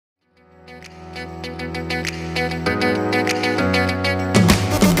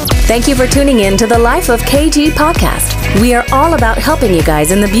Thank you for tuning in to the Life of KG podcast. We are all about helping you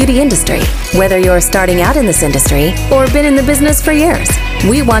guys in the beauty industry. Whether you're starting out in this industry or been in the business for years,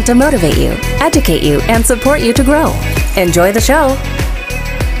 we want to motivate you, educate you, and support you to grow. Enjoy the show.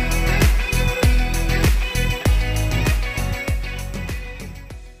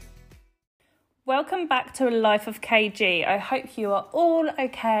 Welcome back to Life of KG. I hope you are all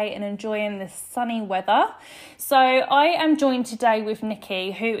okay and enjoying this sunny weather. So I am joined today with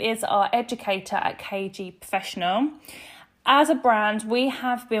Nikki, who is our educator at KG Professional. As a brand, we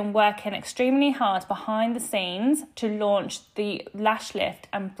have been working extremely hard behind the scenes to launch the lash lift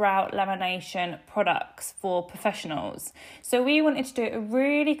and brow lamination products for professionals. So we wanted to do a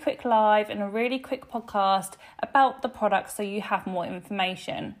really quick live and a really quick podcast about the products so you have more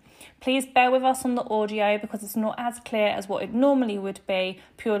information. Please bear with us on the audio because it's not as clear as what it normally would be,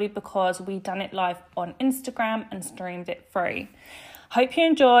 purely because we've done it live on Instagram and streamed it through. Hope you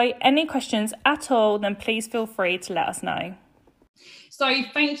enjoy. Any questions at all, then please feel free to let us know. So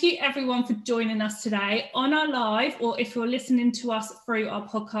thank you everyone for joining us today on our live, or if you're listening to us through our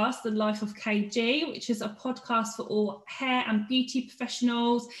podcast, The Life of KG, which is a podcast for all hair and beauty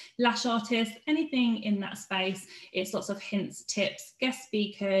professionals, lash artists, anything in that space. It's lots of hints, tips, guest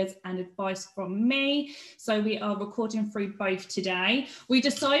speakers and advice from me. So we are recording through both today. We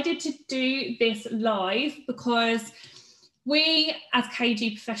decided to do this live because we, as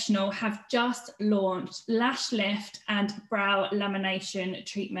KG Professional, have just launched lash lift and brow lamination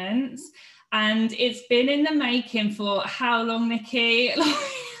treatments. And it's been in the making for how long, Nikki? It's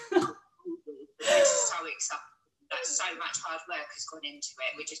so exciting. Like, so much hard work has gone into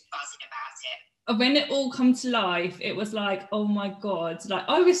it. We're just buzzing about it. When it all come to life, it was like, oh my God. Like,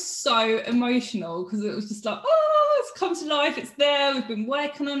 I was so emotional because it was just like, oh, it's come to life. It's there. We've been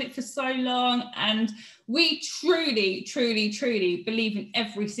working on it for so long. And we truly, truly, truly believe in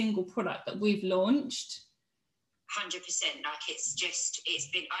every single product that we've launched. 100%. Like, it's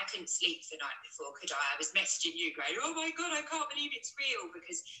been, I couldn't sleep the night before, could I? I was messaging you going, oh my God, I can't believe it's real,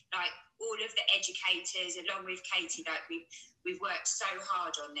 because like all of the educators along with Katie, like we've worked so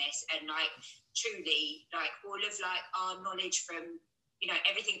hard on this, and like truly like all of like our knowledge from, you know,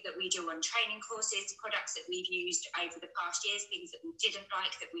 everything that we do on training courses, products that we've used over the past years, things that we didn't like,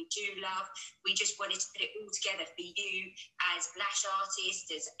 that we do love. We just wanted to put it all together for you as lash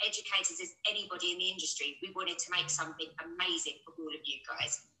artists, as educators, as anybody in the industry. We wanted to make something amazing for all of you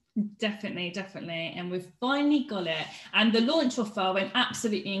guys. Definitely. And we've finally got it. And the launch offer went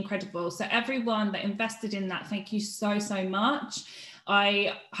absolutely incredible. So everyone that invested in that, thank you so much.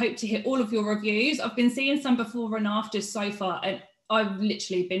 I hope to hear all of your reviews. I've been seeing some before and after so far, and I've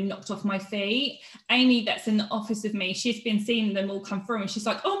literally been knocked off my feet. Amy, that's in the office with me, she's been seeing them all come through and she's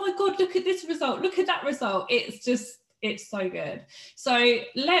like, oh my God, look at this result, look at that result. It's so good. So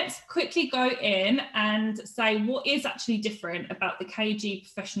let's quickly go in and say what is actually different about the KG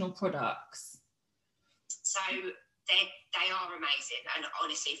Professional products. So they are amazing, and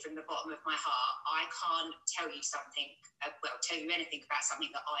honestly, from the bottom of my heart, I can't tell you anything about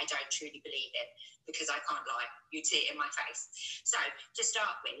something that I don't truly believe in, because I can't lie. You'd see it in my face. So to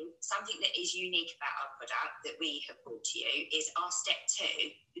start with, something that is unique about our product that we have brought to you is our step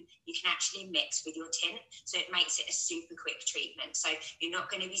 2. You can actually mix with your tint, so it makes it a super quick treatment. So you're not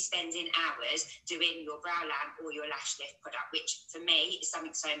going to be spending hours doing your brow lamp or your lash lift product, which for me is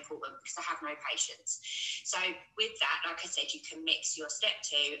something so important because I have no patience. So with that, like I said, you can mix your step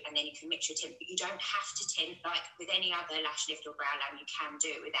 2 and then you can mix your tint, but you don't have to tint like with any other lash lift or brow lamp. You can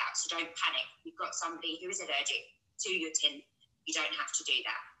do it without, so don't panic. You've got somebody who is allergic to your tint, you don't have to do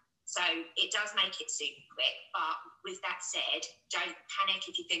that. So it does make it super quick, but with that said, don't panic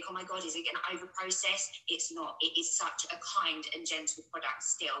if you think, oh my God, is it going to over-process? It's not. It is such a kind and gentle product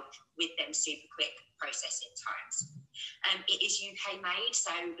still, with them super quick processing times. It is UK made,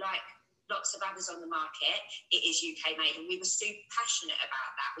 so like lots of others on the market, it is UK made, and we were super passionate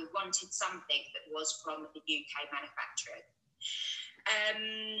about that. We wanted something that was from the UK manufacturer.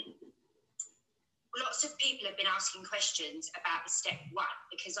 Lots of people have been asking questions about the step 1,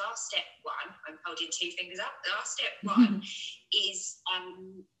 because our step 1, I'm holding 2 fingers up, our step 1 is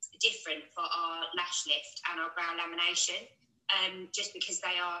different for our lash lift and our brow lamination, just because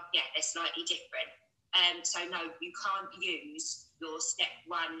they're slightly different. So no, you can't use your step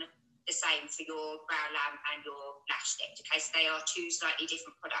 1 the same for your brow lamp and your lash lift, okay? So they are 2 slightly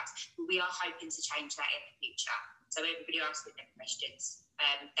different products, but we are hoping to change that in the future. So everybody asking them questions.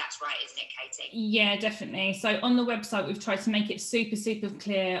 that's right, isn't it, Katie? Yeah, definitely. So on the website, we've tried to make it super, super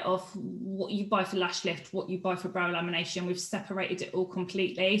clear of what you buy for lash lift, what you buy for brow lamination. We've separated it all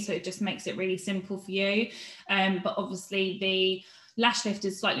completely, so it just makes it really simple for you. But obviously the lash lift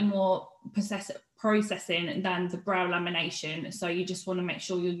is slightly more processing than the brow lamination, so you just want to make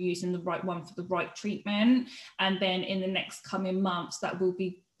sure you're using the right one for the right treatment. And then in the next coming months, that will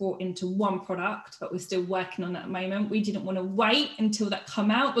be brought into one product, but we're still working on that at the moment. We didn't want to wait until that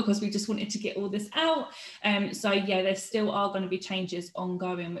come out because we just wanted to get all this out. So yeah, there still are going to be changes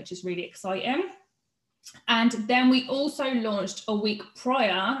ongoing, which is really exciting. And then we also launched a week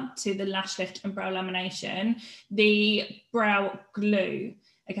prior to the lash lift and brow lamination, the brow glue.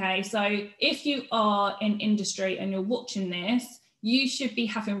 Okay, so if you are in industry and you're watching this, you should be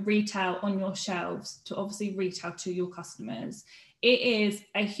having retail on your shelves to obviously retail to your customers. It is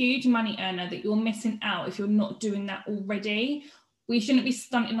a huge money earner that you're missing out if you're not doing that already. We shouldn't be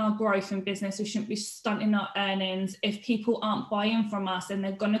stunting our growth in business. We shouldn't be stunting our earnings. If people aren't buying from us, then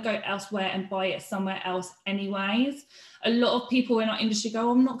they're going to go elsewhere and buy it somewhere else anyways. A lot of people in our industry go,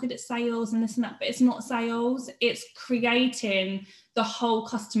 oh, I'm not good at sales and this and that, but it's not sales. It's creating the whole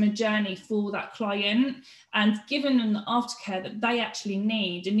customer journey for that client and giving them the aftercare that they actually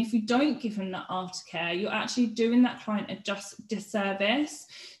need. And if you don't give them that aftercare, you're actually doing that client a disservice.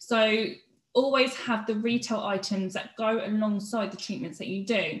 So always have the retail items that go alongside the treatments that you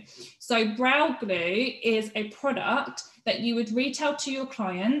do. So brow glue is a product that you would retail to your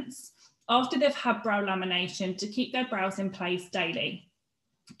clients after they've had brow lamination to keep their brows in place daily.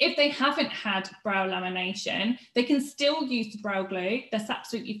 If they haven't had brow lamination, they can still use the brow glue. That's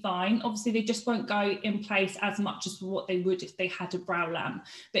absolutely fine. Obviously, they just won't go in place as much as what they would if they had a brow lam.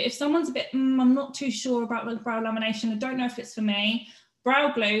 But if someone's a bit, I'm not too sure about the brow lamination, I don't know if it's for me,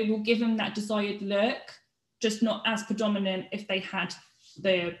 brow glue will give them that desired look, just not as predominant if they had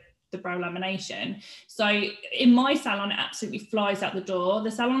the brow lamination. So in my salon, it absolutely flies out the door.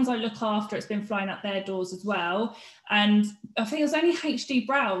 The salons I look after, it's been flying out their doors as well. And I think it was only HD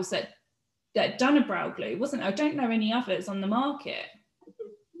Brows that done a brow glue, wasn't it? I don't know any others on the market.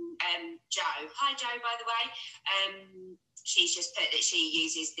 Jo. Hi, Jo, by the way. She's just put that she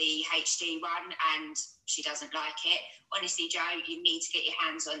uses the HD one and she doesn't like it. Honestly, Jo, you need to get your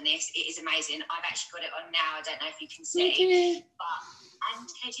hands on this. It is amazing. I've actually got it on now. I don't know if you can see. And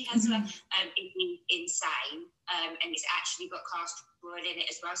Katie has one. It is insane. And it's actually got castor oil in it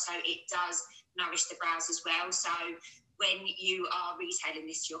as well. So it does nourish the brows as well. So when you are retailing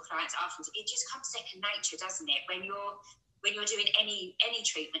this to your clients afterwards, it just comes second nature, doesn't it? When you're doing any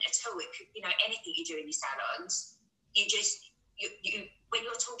treatment at all, it could, anything you do in your salons, you when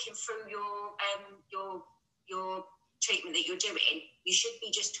you're talking through your treatment that you're doing, you should be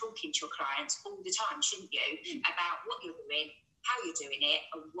just talking to your clients all the time, shouldn't you, about what you're doing, how you're doing it,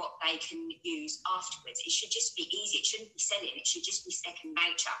 and what they can use afterwards. It should just be easy. It shouldn't be selling. It should just be second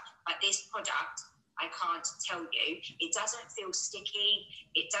nature. But this product, I can't tell you, it doesn't feel sticky.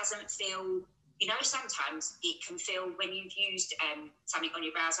 It doesn't feel, sometimes it can feel when you've used something on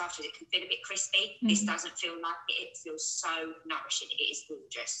your brows after, it can feel a bit crispy. Mm-hmm. This doesn't feel like it. It feels so nourishing. It is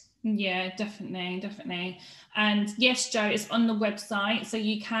gorgeous. Yeah, definitely. And yes, Jo, it's on the website. So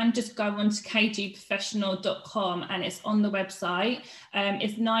you can just go onto kgprofessional.com and it's on the website.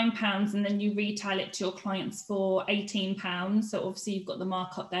 It's £9 and then you retail it to your clients for £18. So obviously you've got the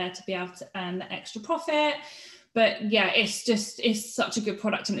markup there to be able to earn the extra profit. But yeah, it's such a good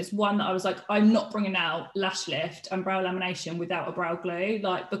product. And it's one that I was like, I'm not bringing out lash lift and brow lamination without a brow glue,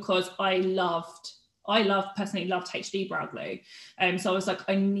 because I personally loved HD brow glue. So I was like,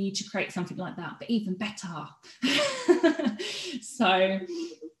 I need to create something like that, but even better. So I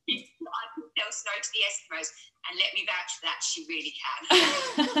will tell Snow to the Eskimos, and let me vouch for that, she really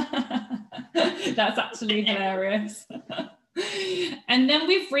can. That's absolutely hilarious. And then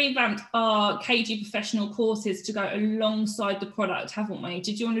we've revamped our KG Professional courses to go alongside the product, haven't we?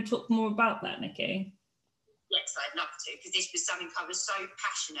 Did you want to talk more about that, Nikki? Yes, I'd love to, because this was something I was so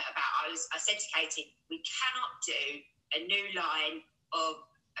passionate about. I said to Katie, we cannot do a new line of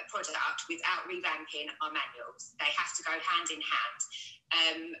a product without revamping our manuals. They have to go hand in hand.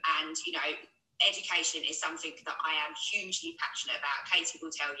 And, education is something that I am hugely passionate about. Katie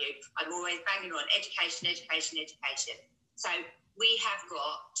will tell you, I'm always banging on education. So we have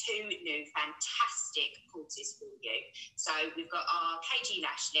got 2 new fantastic courses for you. So we've got our KG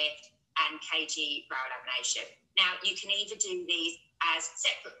Lash Lift and KG Brow Lamination. Now, you can either do these as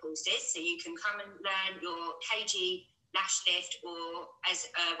separate courses, so you can come and learn your KG Lash Lift or as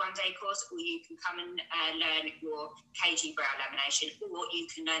a one-day course, or you can come and learn your KG Brow Lamination, or you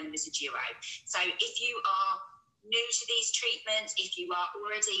can learn them as a duo. So if you are new to these treatments, if you are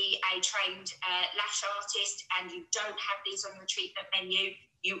already a trained lash artist and you don't have these on your treatment menu,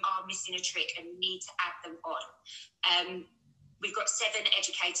 you are missing a trick and need to add them on. We've got 7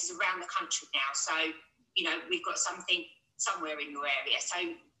 educators around the country now, so we've got something somewhere in your area. So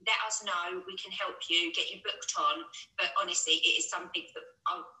let us know, we can help you, get you booked on. But honestly, it is something that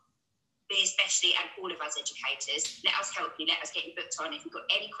I'll be, especially, and all of us educators, let us help you, let us get you booked on. If you've got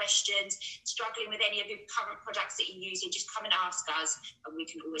any questions, struggling with any of your current products that you're using, just come and ask us and we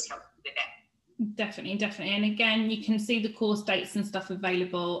can always help you with it. Definitely. And again, you can see the course dates and stuff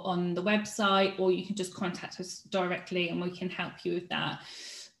available on the website, or you can just contact us directly and we can help you with that.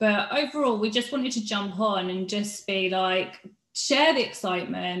 But overall, we just wanted to jump on and just be like, share the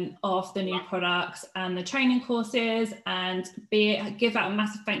excitement of the new products and the training courses, and give out a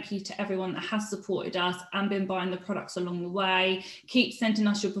massive thank you to everyone that has supported us and been buying the products along the way. Keep sending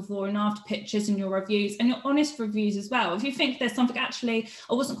us your before and after pictures and your reviews, and your honest reviews as well. If you think there's something, actually,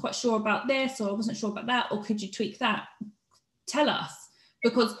 I wasn't quite sure about this, or I wasn't sure about that, or could you tweak that, tell us,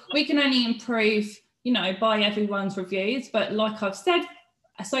 because we can only improve, by everyone's reviews. But like I've said,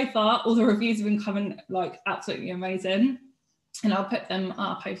 so far all the reviews have been coming like absolutely amazing, and I'll put them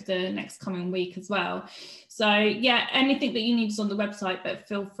up over the next coming week as well. So yeah, anything that you need is on the website, but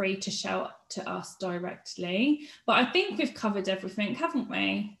feel free to shout to us directly. But I think we've covered everything, haven't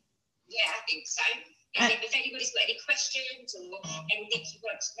we? Yeah, I think so. If anybody's got any questions or anything you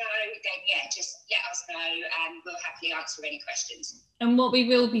want to know, then yeah, just let us know and we'll happily answer any questions. And what we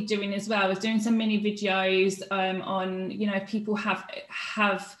will be doing as well is doing some mini videos on, if people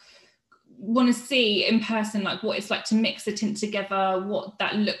want to see in person like what it's like to mix the tint together, what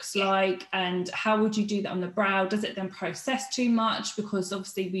that looks like, and how would you do that on the brow. Does it then process too much? Because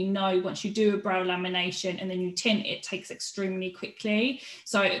obviously we know once you do a brow lamination and then you tint, it takes extremely quickly.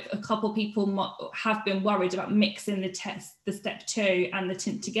 So a couple of people have been worried about mixing the step 2 and the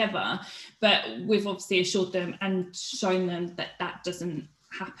tint together, but we've obviously assured them and shown them that doesn't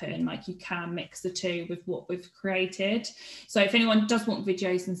happen. Like, you can mix the 2 with what we've created. So if anyone does want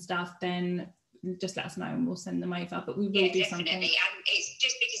videos and stuff, then just let us know and we'll send them over. But we will do something. And it's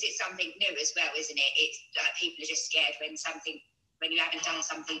just because it's something new as well, isn't it? It's like people are just scared when you haven't done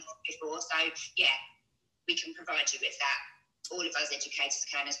something before. So yeah, we can provide you with that. All of us educators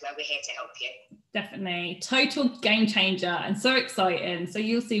can as well. We're here to help you. Definitely. Total game changer and so exciting. So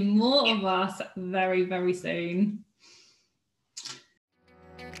you'll see more of us very, very soon.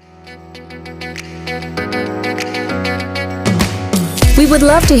 We would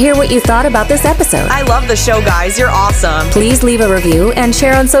love to hear what you thought about this episode. I love the show, guys. You're awesome. Please leave a review and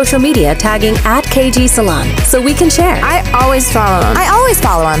share on social media tagging @KG Salon so we can share. I always follow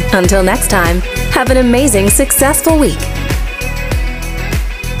them. Until next time, have an amazing, successful week.